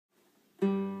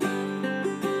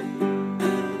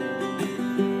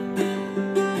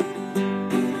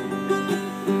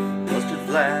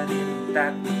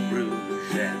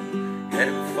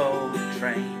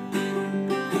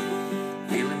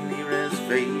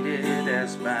faded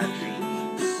as my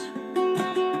jeans.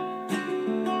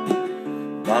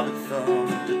 Bobby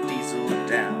thumbed a diesel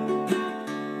down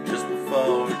just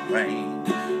before it rained.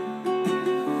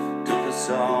 Took us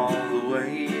all the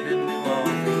way to New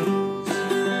Orleans.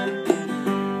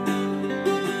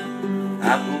 I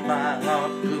pulled my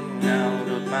harpoon out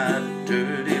of my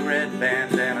dirty red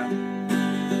bandana.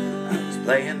 I was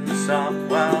playing soft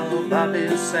while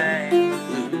Bobby sang the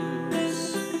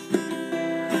blues.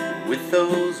 With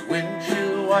those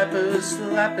windshield wipers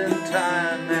slapping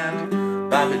time and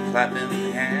Bobby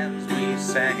clapping hands, we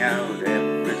sang out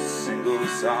every single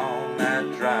song that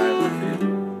Drive With You.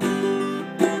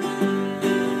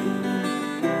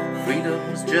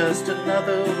 Freedom's just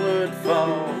another word for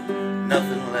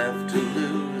nothing left to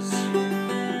lose.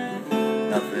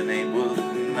 Nothing ain't worth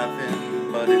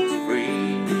nothing, but it's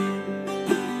free.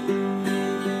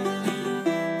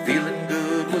 Feeling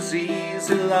good was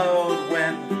easy, Lord,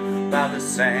 when Bobby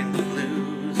sang the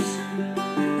blues.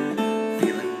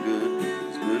 Feeling good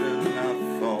was good enough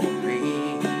for me.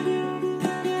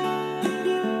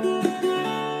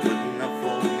 Good enough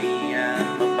for me and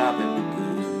my Bobby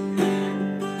McGee.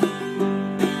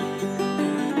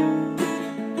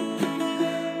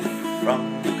 From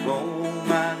the coal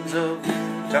mines of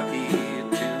Kentucky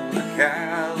to the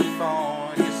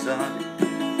California sun,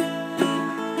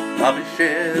 Bobby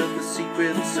shared the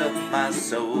secrets of my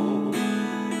soul.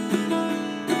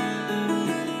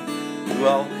 Through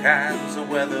all kinds of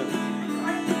weather,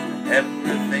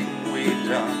 everything we've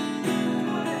done,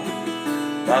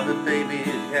 Bobby baby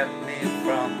kept me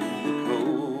from the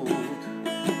cold.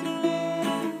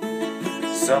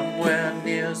 Somewhere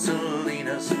near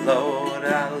Salinas, Lord,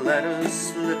 I let her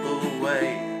slip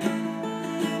away.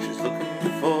 She's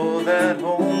looking for that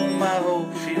home I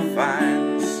hope she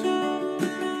finds.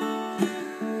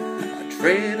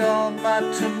 Trade all my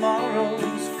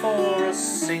tomorrows for a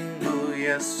single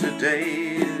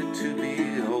yesterday, to be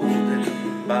holding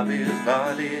Bobby's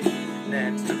body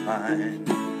next to mine.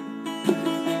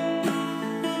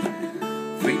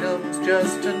 Freedom's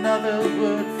just another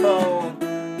word for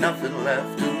nothing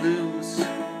left to lose.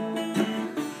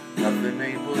 Nothing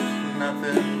ain't worth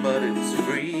nothing, but it's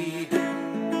free.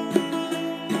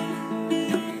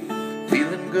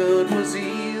 Feeling good was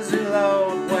easy,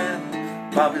 Lord, when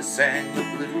Bobby sang the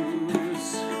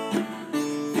blues.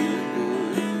 Feeling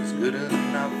good was good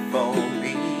enough for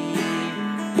me.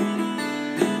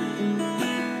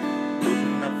 Good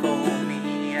enough for me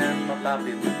and my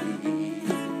Bobby McGee.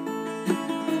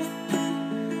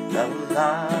 La la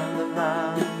la la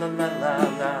la la la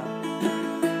la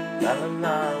la la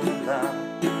la la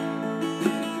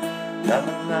la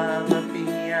la la me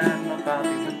and my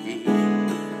Bobby McGee.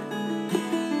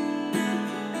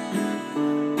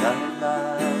 La la la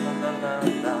la la la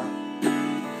la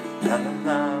la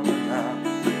la